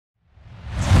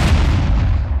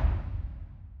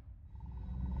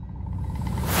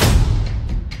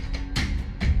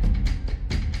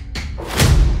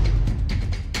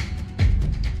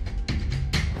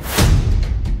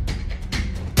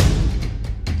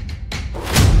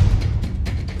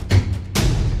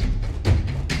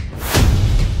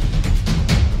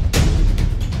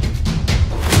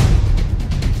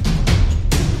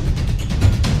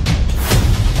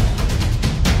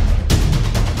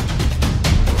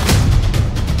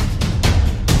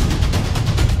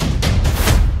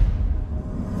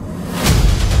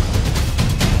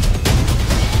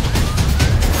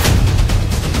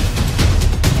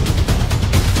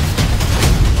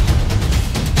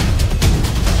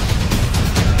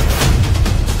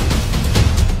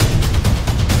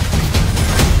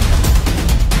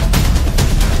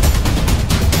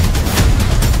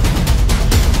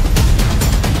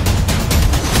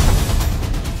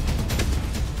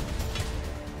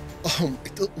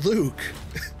Luke.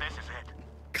 This is it.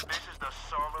 This is the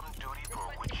solemn duty for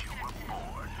which you were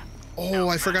born. Oh,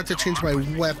 I forgot to change my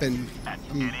weapon.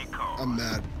 I'm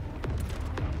mad.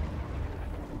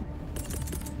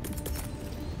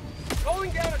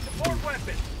 Calling down a support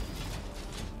weapon.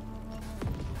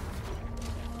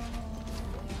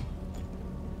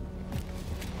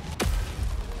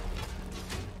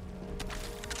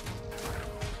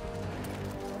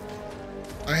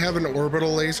 I have an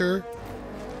orbital laser.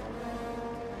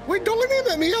 Wait, don't aim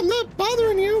at me. I'm not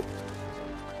bothering you.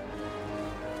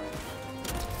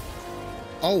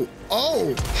 Oh,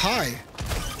 hi.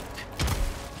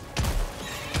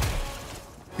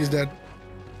 He's dead.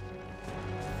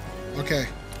 Okay.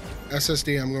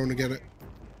 SSD, I'm going to get it.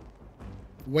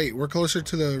 Wait, we're closer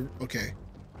to the... Okay.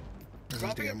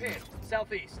 Dropping a pin,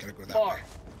 southeast. Gotta go that Far.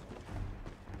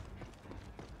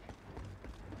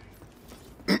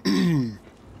 way.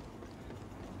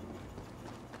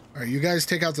 Alright, you guys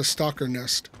take out the stalker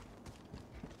nest.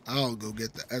 I'll go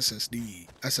get the SSD.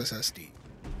 SSSD.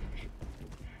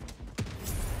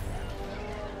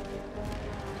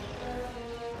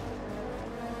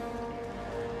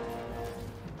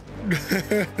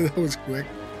 That was quick.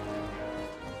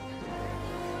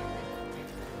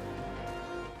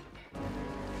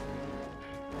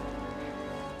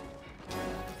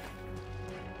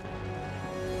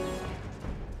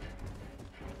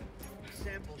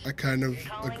 I kind of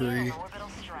agree.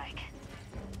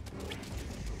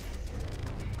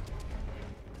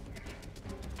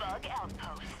 Bug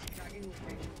outpost.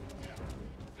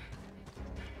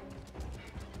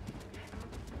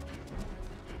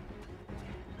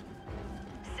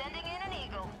 Sending in an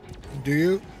eagle. Do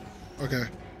you? Okay,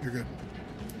 you're good.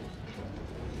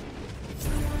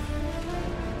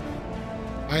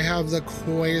 I have the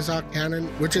Quasar Canon,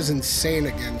 which is insane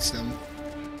against them,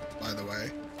 by the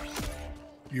way.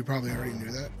 You probably already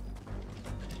knew that.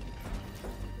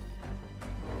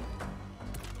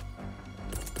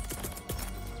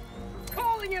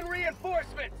 Calling in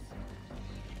reinforcements.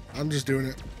 I'm just doing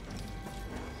it.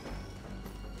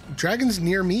 Dragon's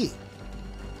near me.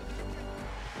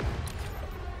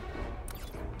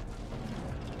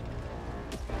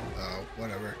 Oh,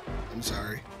 whatever. I'm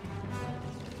sorry.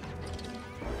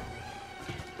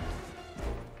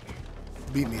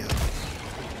 Beat me up.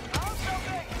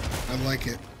 I like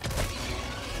it.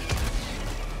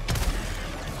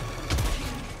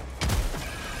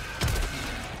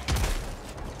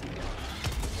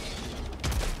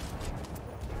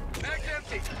 Mag's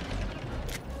empty.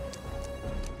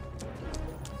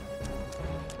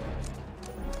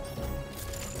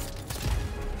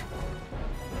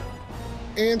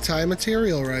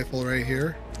 Anti-material rifle right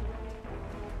here.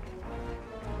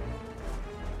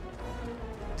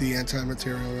 The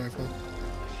anti-material rifle.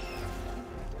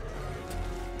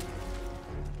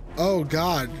 Oh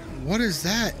God, what is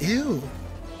that? Ew.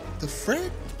 The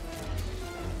frick?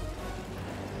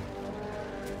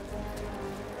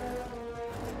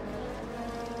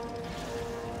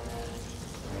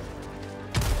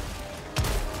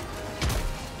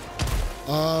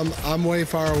 I'm way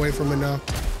far away from it now.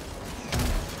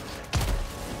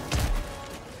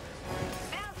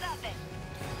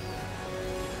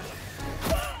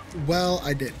 Well,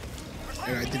 I did.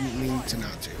 And I didn't mean to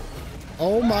not to.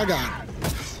 Oh my God.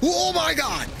 Oh my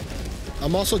God!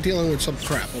 I'm also dealing with some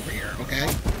crap over here, okay?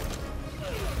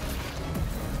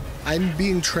 I'm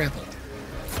being trampled.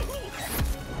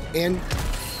 And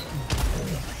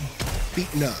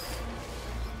beaten up.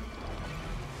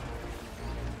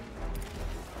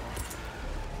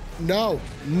 No,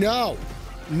 no,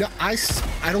 no, I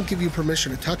don't give you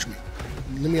permission to touch me.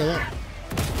 Leave me alone.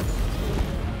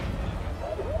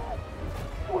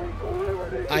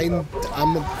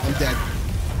 I'm dead.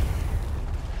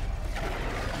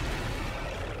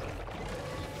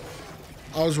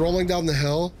 I was rolling down the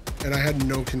hill and I had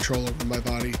no control over my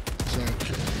body, so.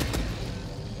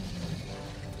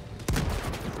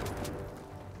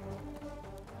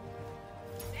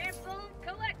 Sample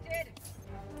collected.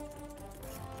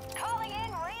 Calling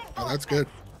in reinforcements. Oh, that's good.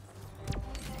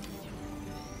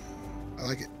 I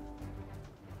like it.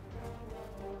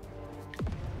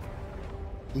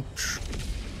 Oops.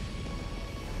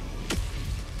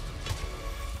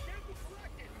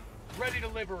 Ready to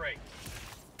liberate.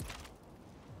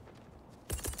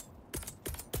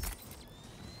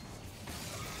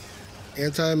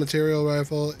 Anti-material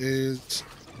rifle is,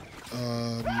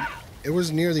 it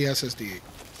was near the SSD.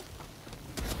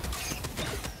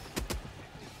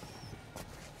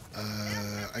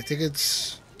 I think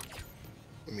it's,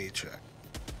 let me check.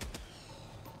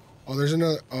 Oh, there's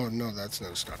another, oh no, that's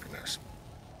not a stalker nest.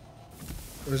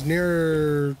 It was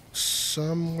near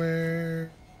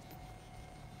somewhere.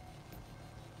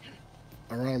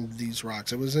 around these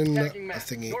rocks. It was in a Tagging map.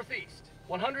 thingy, Northeast,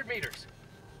 100 meters.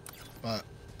 but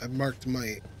I've marked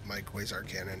my Quasar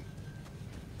Canon.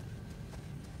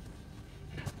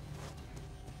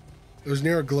 It was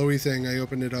near a glowy thing. I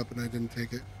opened it up and I didn't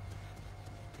take it.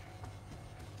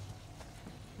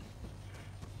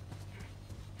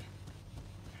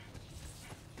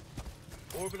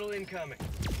 Orbital incoming.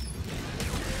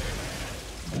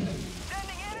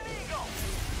 Sending in an eagle.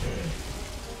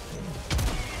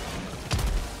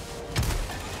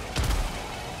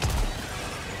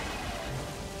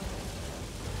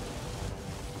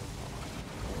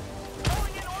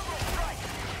 Calling in orbital strike.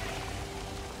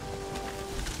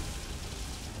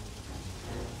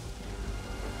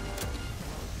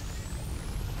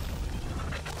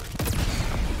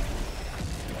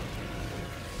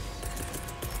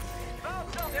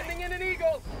 Found something. Sending in an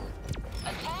eagle.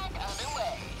 Attack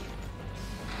underway.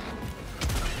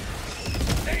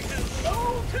 Nation's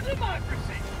soul to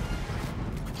democracy.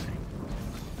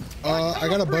 I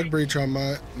got a bug breach on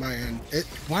my end.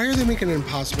 Why are they making it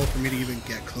impossible for me to even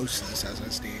get close to this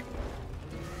SSD?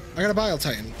 I got a Bile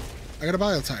Titan. I got a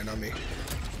Bile Titan on me.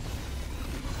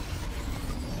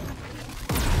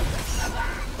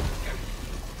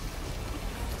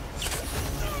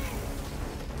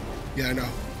 Yeah, I know.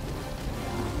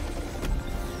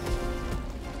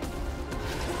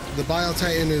 The Bile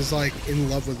Titan is like in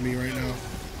love with me right now.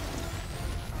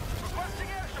 Requesting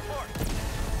air support.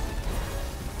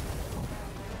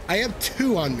 I have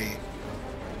 2 on me.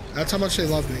 That's how much they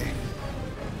love me.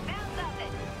 Found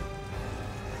something.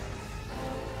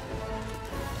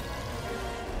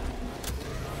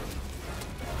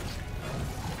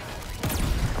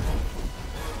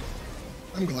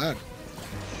 I'm glad.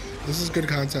 This is good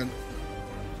content.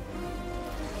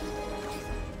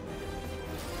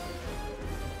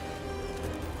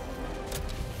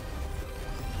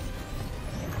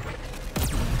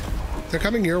 They're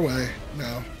coming your way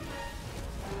now.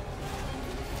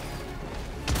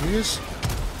 Can you just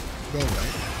go away?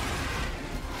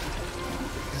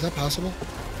 Is that possible?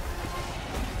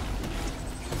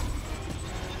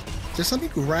 Just let me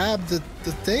grab the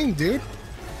thing, dude.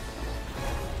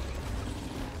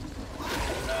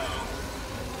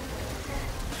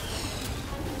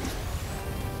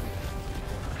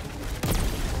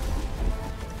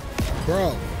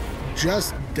 Bro,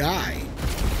 just die.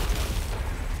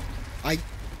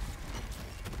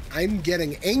 I'm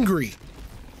getting angry.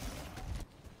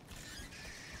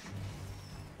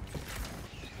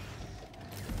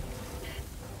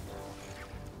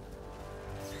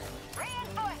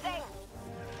 Reinforcing.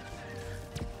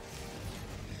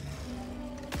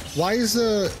 Why is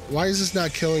this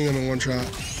not killing them in one shot?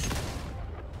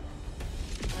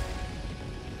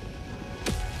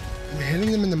 I'm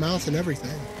hitting them in the mouth and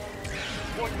everything.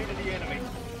 Point me to the enemy.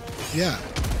 Yeah.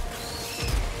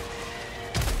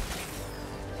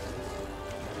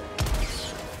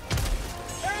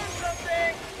 Found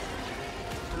something.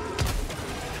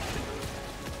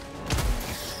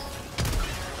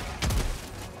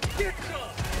 Get some.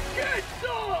 Get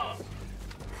some.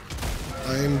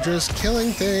 I'm just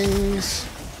killing things.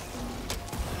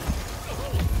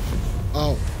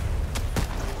 Oh.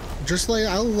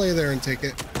 I'll lay there and take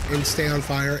it and stay on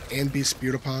fire and be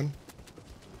spewed upon.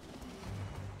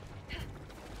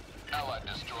 Allied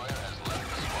destroyer has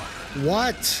left the squadron.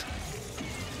 What?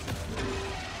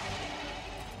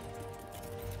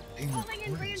 Calling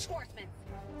in reinforcements.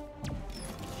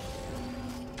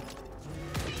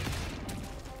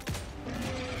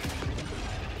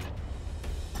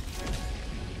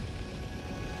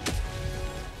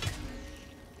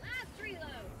 Last reload.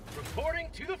 Reporting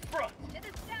to the front. To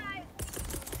the sky.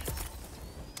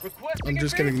 Requesting I'm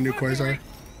just getting a new advanced Quasar. weaponry.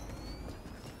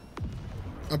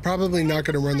 I'm probably not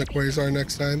going to run the Quasar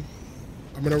next time.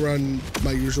 I'm going to run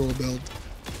my usual build.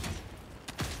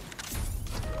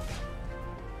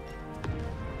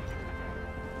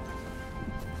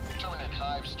 Terminate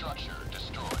hive structure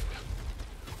destroyed.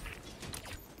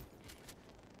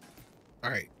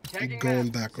 Alright, I'm Tagging going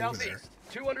map. back over there. Southeast,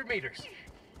 200 meters.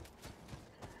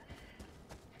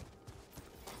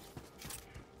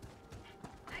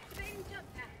 Activating jump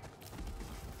pad.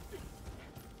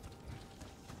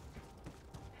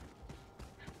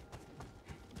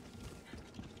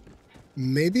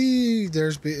 Maybe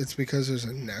it's because there's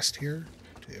a nest here,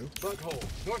 too. Bug hole.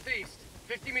 Northeast,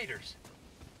 50 meters.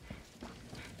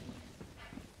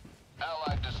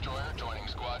 Allied destroyer joining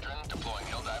squadron, deploying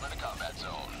Helldiver to combat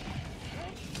zone.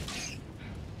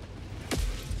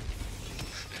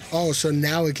 Oh, so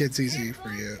now it gets easy for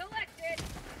you. Collected.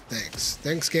 Thanks.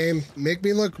 Thanks, game. Make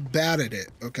me look bad at it,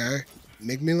 okay?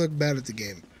 Make me look bad at the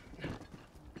game.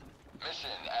 Mission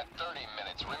at 30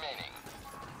 minutes remaining.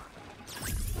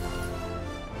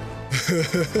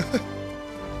 is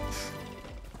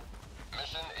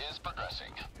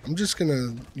progressing. I'm just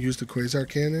gonna use the Quasar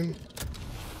Cannon. To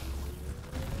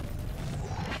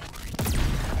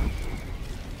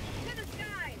the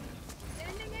sky.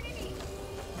 Sending enemy.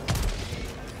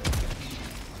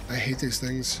 I hate these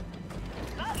things.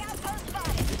 Bug outpost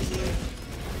spotted.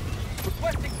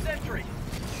 Requesting sentry.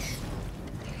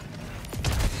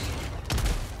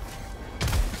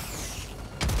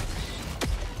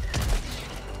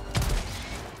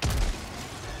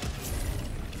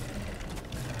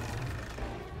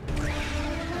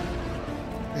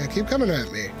 Yeah, keep coming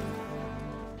at me.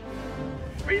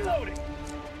 Reloading.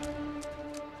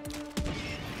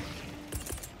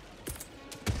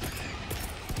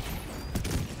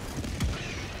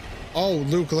 Oh,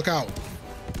 Luke, look out.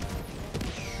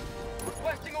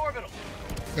 Requesting orbital.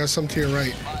 Got some to your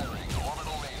right. Firing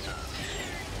orbital laser.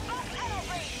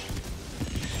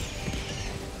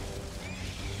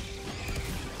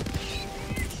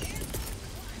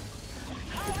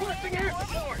 Requesting air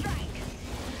support.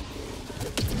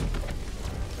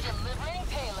 Delivering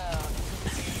payload.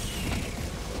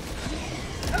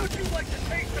 How'd you like to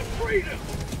taste of freedom?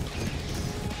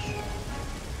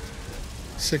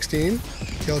 16.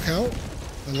 Kill count.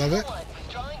 I love it.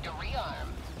 Withdrawing to rearm.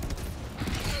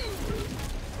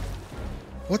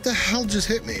 What the hell just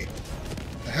hit me?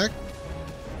 The heck?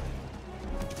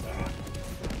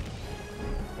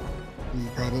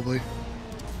 Probably.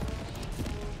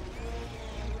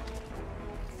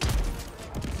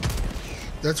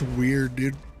 That's weird,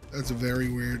 dude. That's very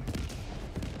weird.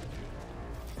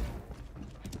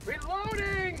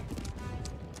 Reloading.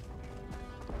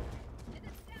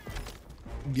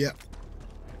 Yep.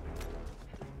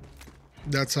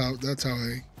 That's how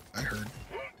I heard.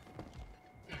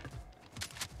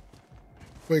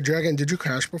 Wait, Dragon, did you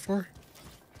crash before?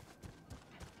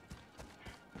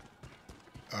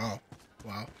 Oh,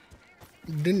 wow.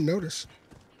 Didn't notice.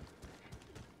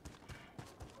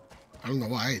 I don't know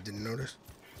why I didn't notice.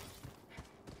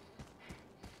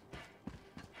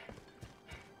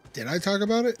 Did I talk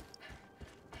about it?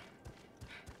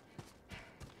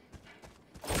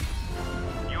 You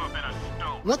have been a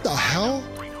stone. What the hell?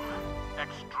 Freedom.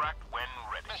 Extract when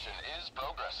ready. Mission is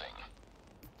progressing.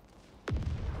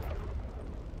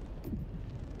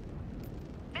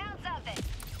 Bounce up it.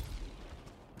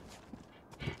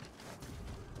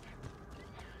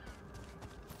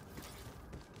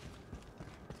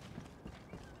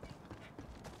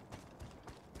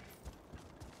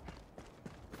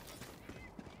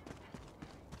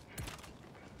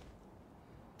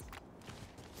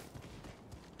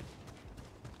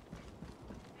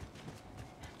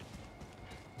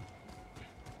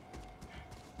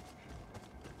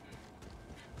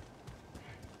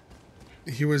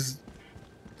 He was...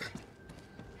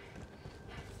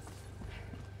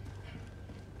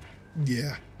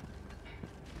 Yeah.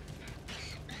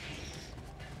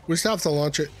 We still have to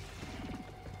launch it.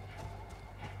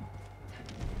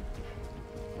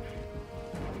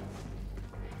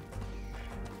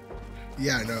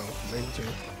 Yeah, I know. Me too.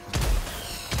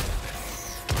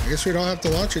 I guess we don't have to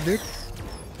launch it, dude.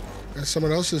 That's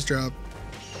someone else's job.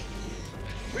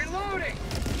 Reloading.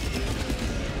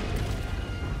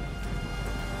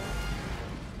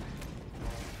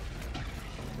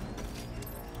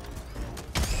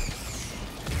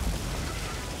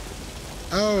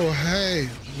 Oh, hey.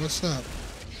 What's up?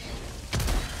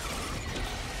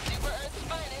 Super Earth's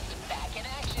finest back in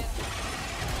action.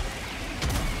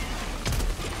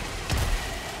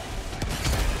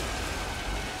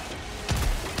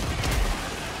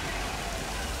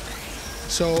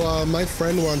 So, my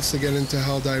friend wants to get into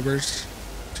Helldivers,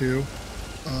 too.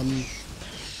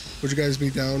 Would you guys be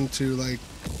down to, like,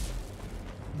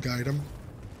 guide him?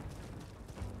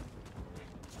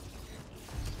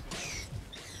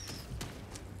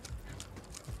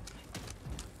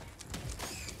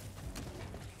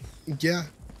 Yeah.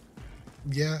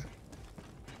 Yeah.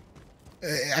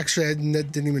 Actually, I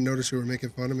didn't even notice you were making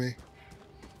fun of me.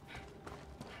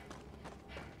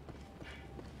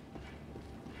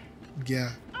 Yeah.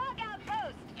 Bug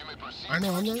outpost. You may proceed I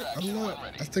know, to I'm extraction not, when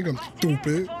ready. I think I'm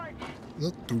stupid.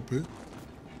 Not stupid.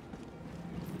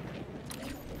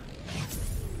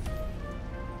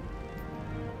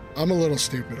 I'm a little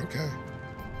stupid, okay?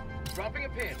 Dropping a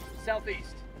pin.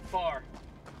 Southeast. Far.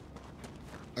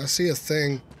 I see a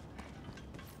thing.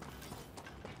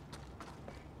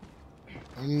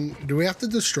 Do we have to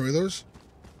destroy those?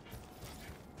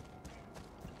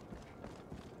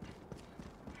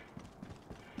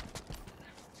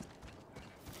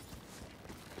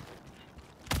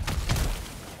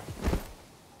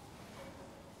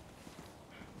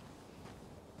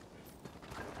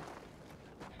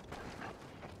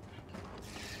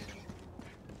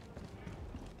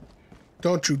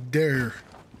 Don't you dare.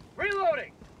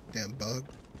 Reloading. Damn bug.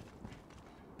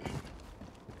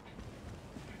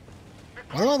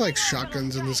 Why do I like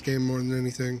shotguns in this game more than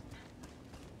anything?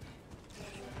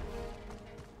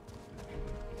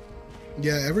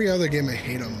 Yeah, every other game I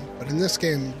hate them, but in this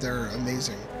game they're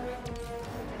amazing.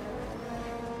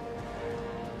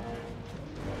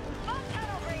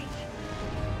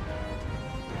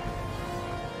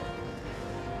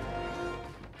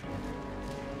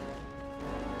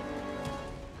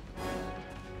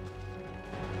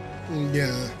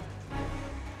 Yeah.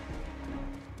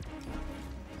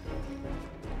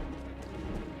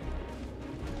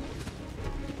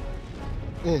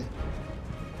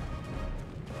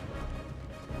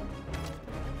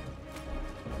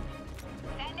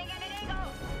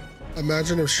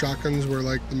 Imagine if shotguns were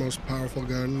like the most powerful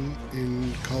gun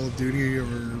in Call of Duty or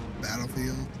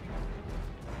Battlefield.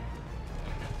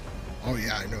 Oh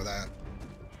yeah, I know that.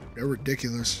 They're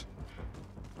ridiculous.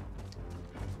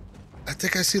 I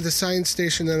think I see the science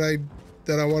station that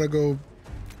I want to go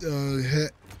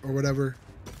hit or whatever.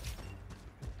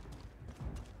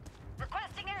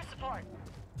 Requesting air support.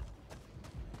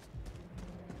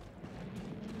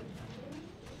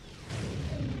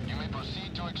 You may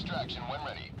proceed to extraction when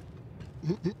ready.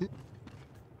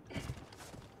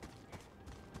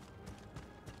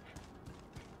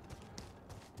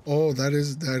 Oh,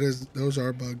 those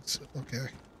are bugs. Okay.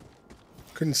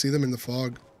 Couldn't see them in the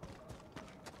fog.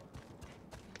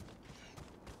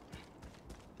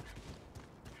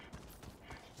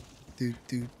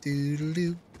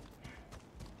 Do.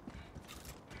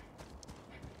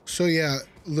 So yeah,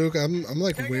 Luke, I'm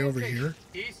like way over here.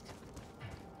 East.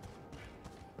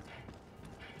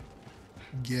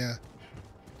 Yeah.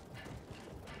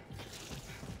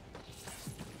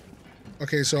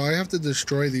 Okay, so I have to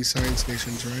destroy these science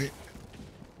stations, right?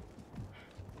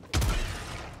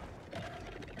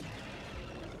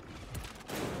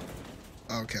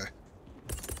 Okay.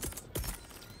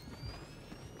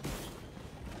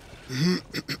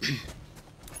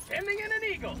 Sending in an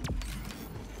eagle.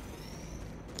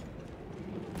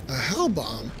 A hell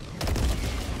bomb.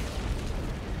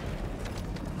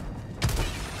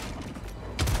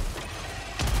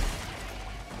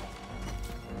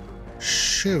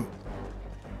 Shoot.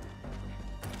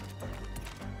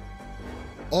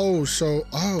 Oh,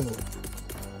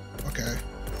 okay.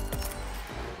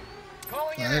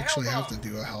 I actually have to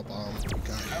do a hell bomb.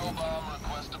 Got it. Hell bomb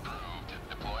request approved.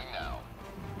 Deploying now.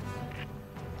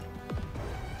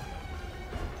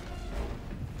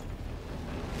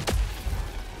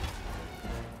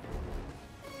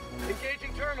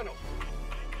 Engaging terminal.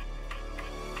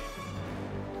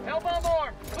 Hell bomb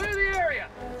armed. Clear the area.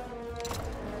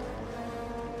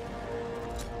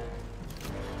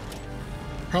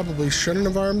 Probably shouldn't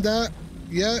have armed that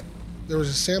yet. There was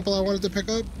a sample I wanted to pick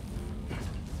up.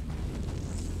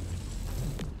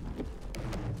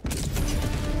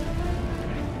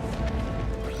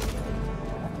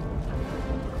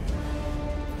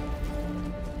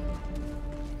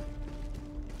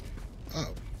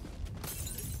 Oh.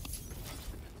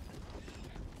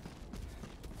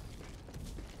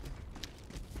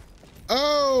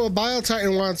 Oh, a Bile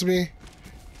Titan wants me.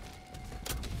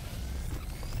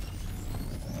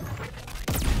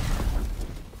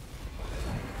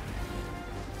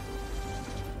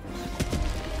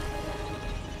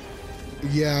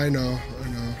 Yeah, I know.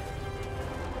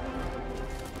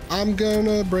 I'm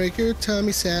gonna break your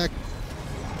tummy sack.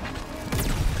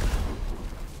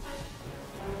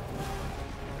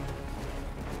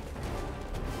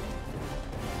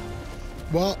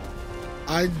 Well,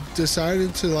 I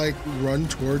decided to like run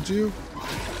towards you.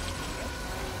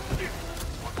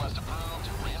 Request approved.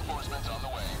 Reinforcements on the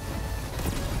way.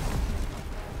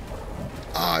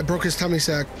 Ah, I broke his tummy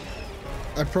sack.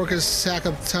 I broke his sack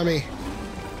of tummy.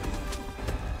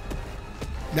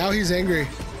 Now he's angry.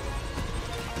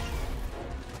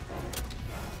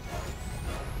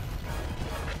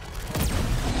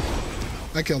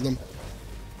 I killed him.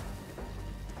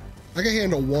 I can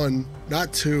handle one,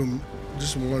 not two,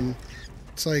 just one.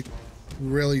 It's like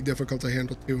really difficult to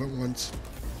handle two at once.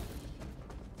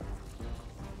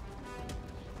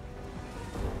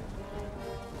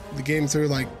 The game threw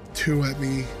like two at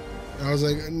me. I was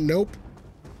like, nope.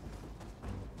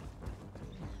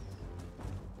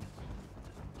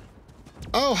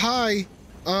 Oh, hi.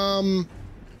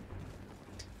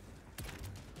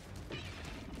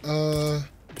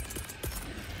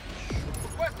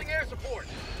 Requesting air support.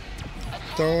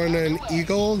 Throwing an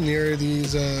eagle near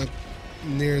these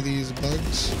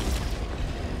bugs.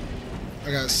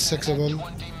 I got 6 of them.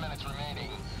 20 minutes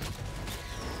remaining.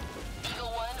 Eagle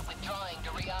 1 withdrawing to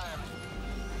rearm.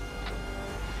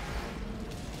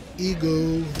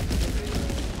 Eagle.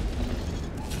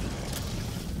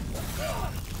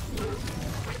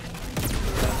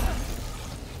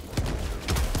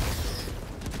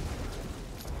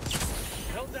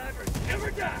 Helldivers never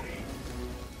die.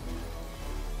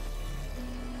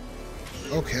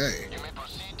 Okay. You may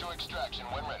proceed to extraction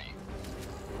when ready.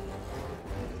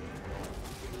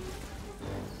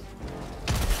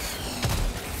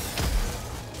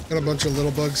 Got a bunch of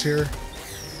little bugs here.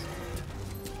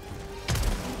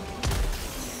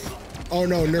 Oh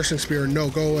no, nursing spear. No,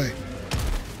 go away.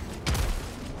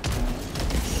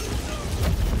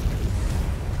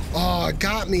 Oh, it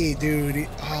got me, dude.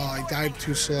 Oh, I died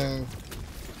too slow.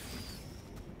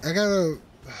 I gotta...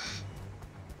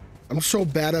 I'm so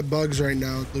bad at bugs right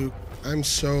now, Luke. I'm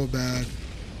so bad.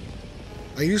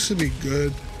 I used to be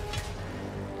good.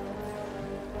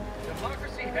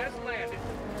 Democracy has landed.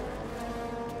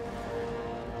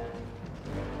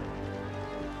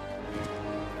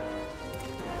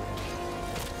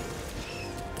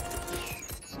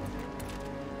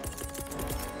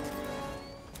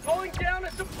 Calling down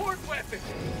a support weapon.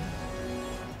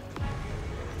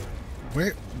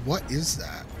 Where? What is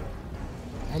that?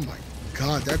 Oh my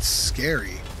god, that's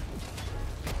scary.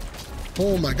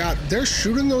 Oh my god, they're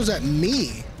shooting those at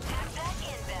me.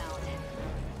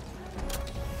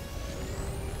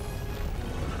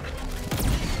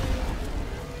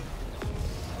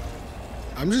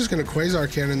 I'm just gonna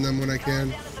Quasar Canon them when I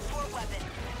can.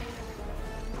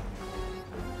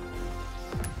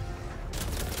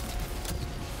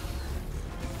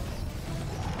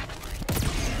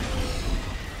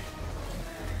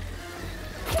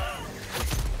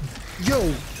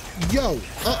 Yo,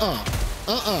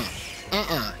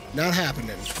 not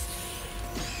happening.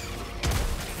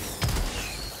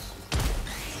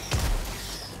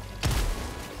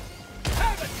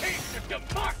 Have a taste of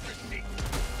democracy.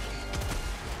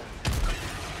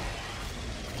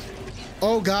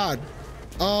 Oh god.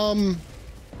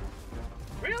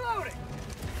 Reloading.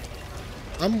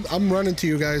 I'm running to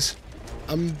you guys.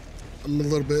 I'm a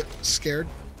little bit scared.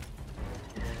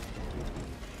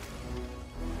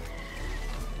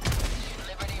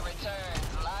 Liberty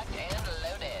returns, locked and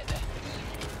loaded.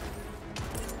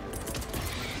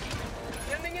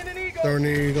 Sending in an eagle. Throwing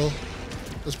an eagle.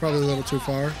 That's probably a little too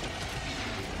far.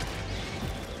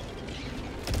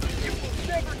 You will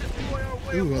never destroy our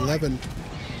way Ooh, of life. 11.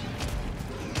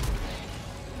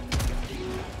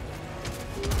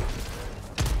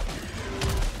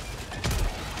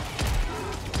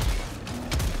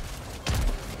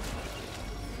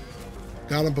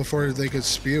 Got him before they could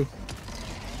spew.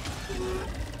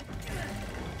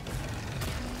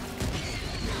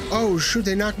 Oh shoot,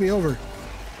 they knocked me over.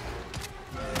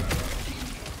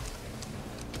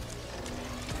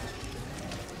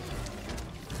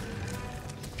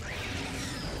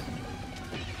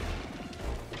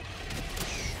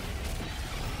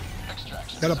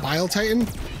 Got a Bile Titan?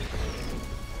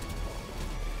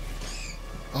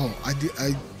 Oh,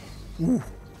 ooh,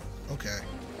 okay.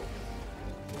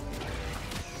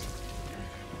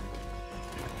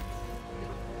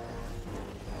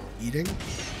 Eating?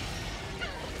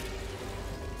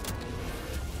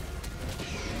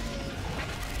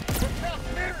 For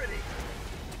prosperity.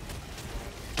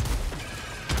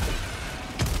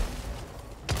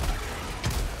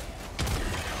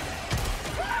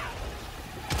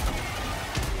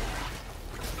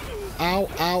 Ow,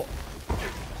 ow.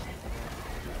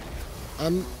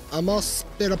 I'm all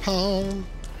spit upon.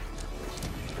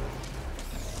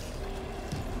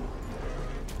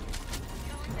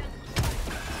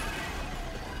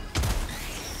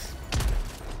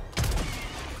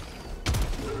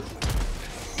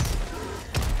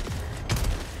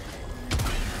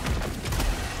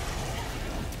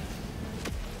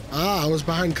 Ah, I was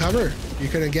behind cover. You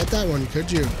couldn't get that one,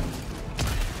 could you?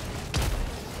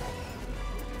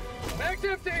 Mag's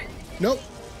empty. Nope.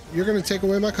 You're gonna take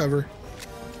away my cover.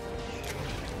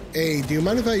 Hey, do you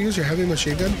mind if I use your heavy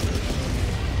machine gun?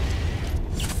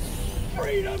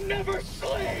 Freedom never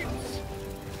sleeps.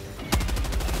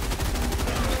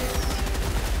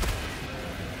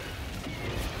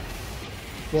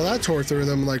 Well, that tore through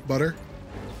them like butter.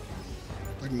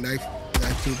 Like knife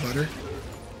through butter.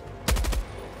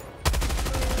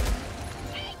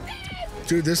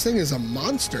 Dude, this thing is a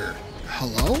monster.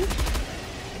 Hello?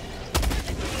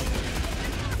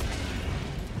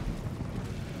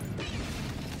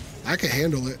 I can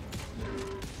handle it.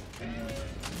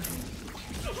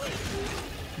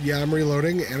 Yeah, I'm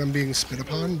reloading and I'm being spit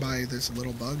upon by this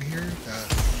little bug here.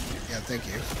 Yeah, thank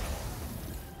you.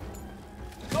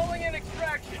 Calling in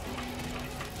extraction.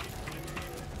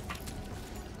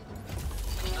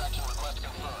 Extraction request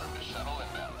confirmed. Shuttle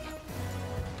inbound.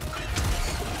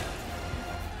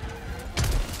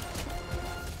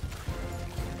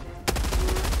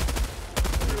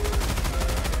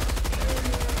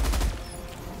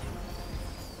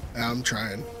 I'm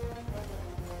trying.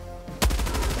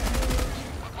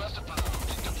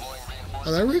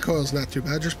 Oh, that recoil's not too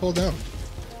bad. Just pull down.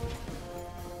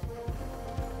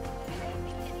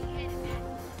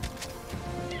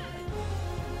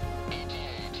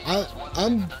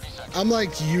 I'm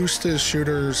like used to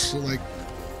shooters like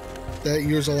that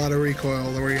use a lot of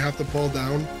recoil where you have to pull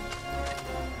down.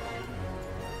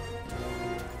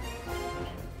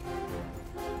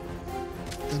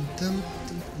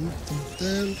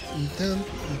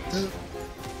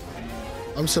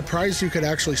 I'm surprised you could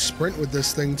actually sprint with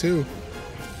this thing too.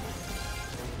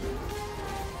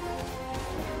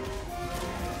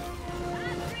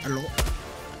 Hello.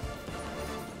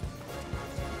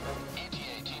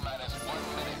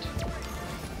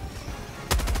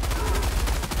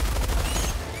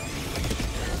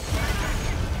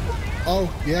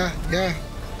 Oh, yeah.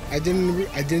 I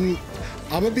didn't,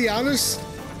 I'm gonna be honest,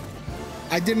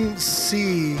 I didn't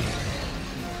see.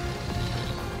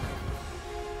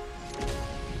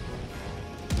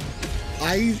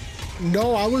 I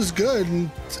was good.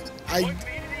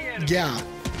 Yeah,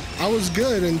 I was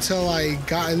good until I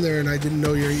got in there and I didn't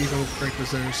know your ego break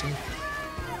was there, so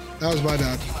that was my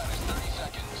bad.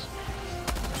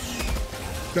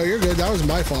 No, you're good. That was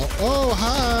my fault. Oh,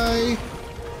 hi.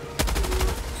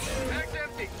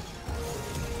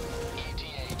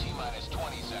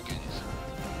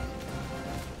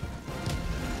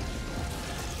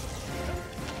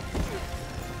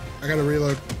 I gotta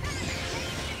reload.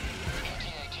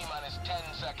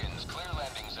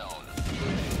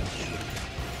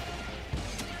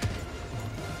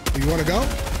 You wanna go?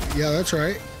 Yeah, that's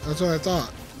right. That's what I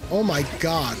thought. Oh my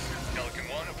god. Pelican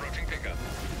 1 approaching pickup.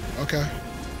 Okay.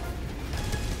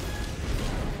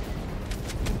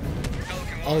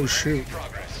 Pelican 1 Oh shoot.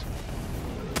 progress.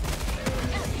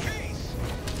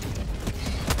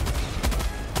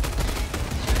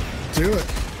 Do it.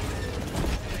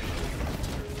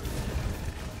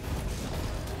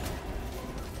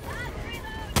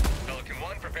 Pelican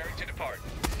 1 preparing to depart.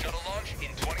 Shuttle launch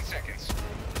in 20 seconds.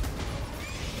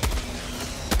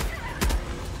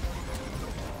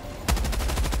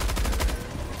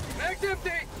 Mag's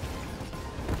empty!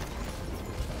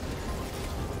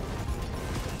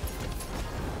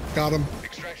 Got him.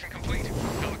 Extraction complete.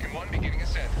 Pelican 1 beginning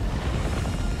ascent.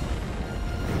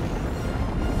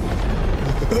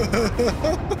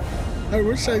 I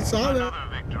wish I saw that. Another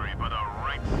victory for the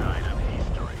right side of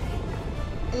history.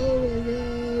 Oh my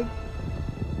god.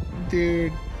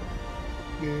 Dude.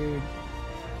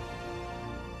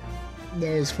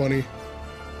 That was funny.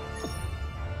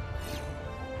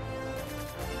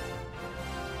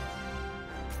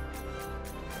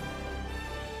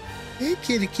 Hey,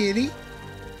 kitty kitty.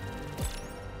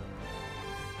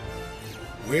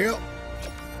 Well,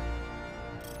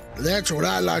 that's what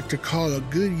I like to call a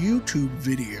good YouTube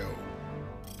video.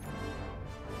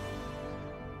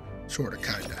 Sorta,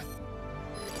 kinda.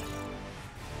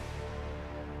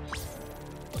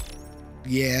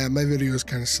 Yeah, my videos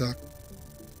kinda suck.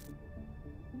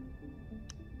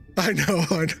 I know.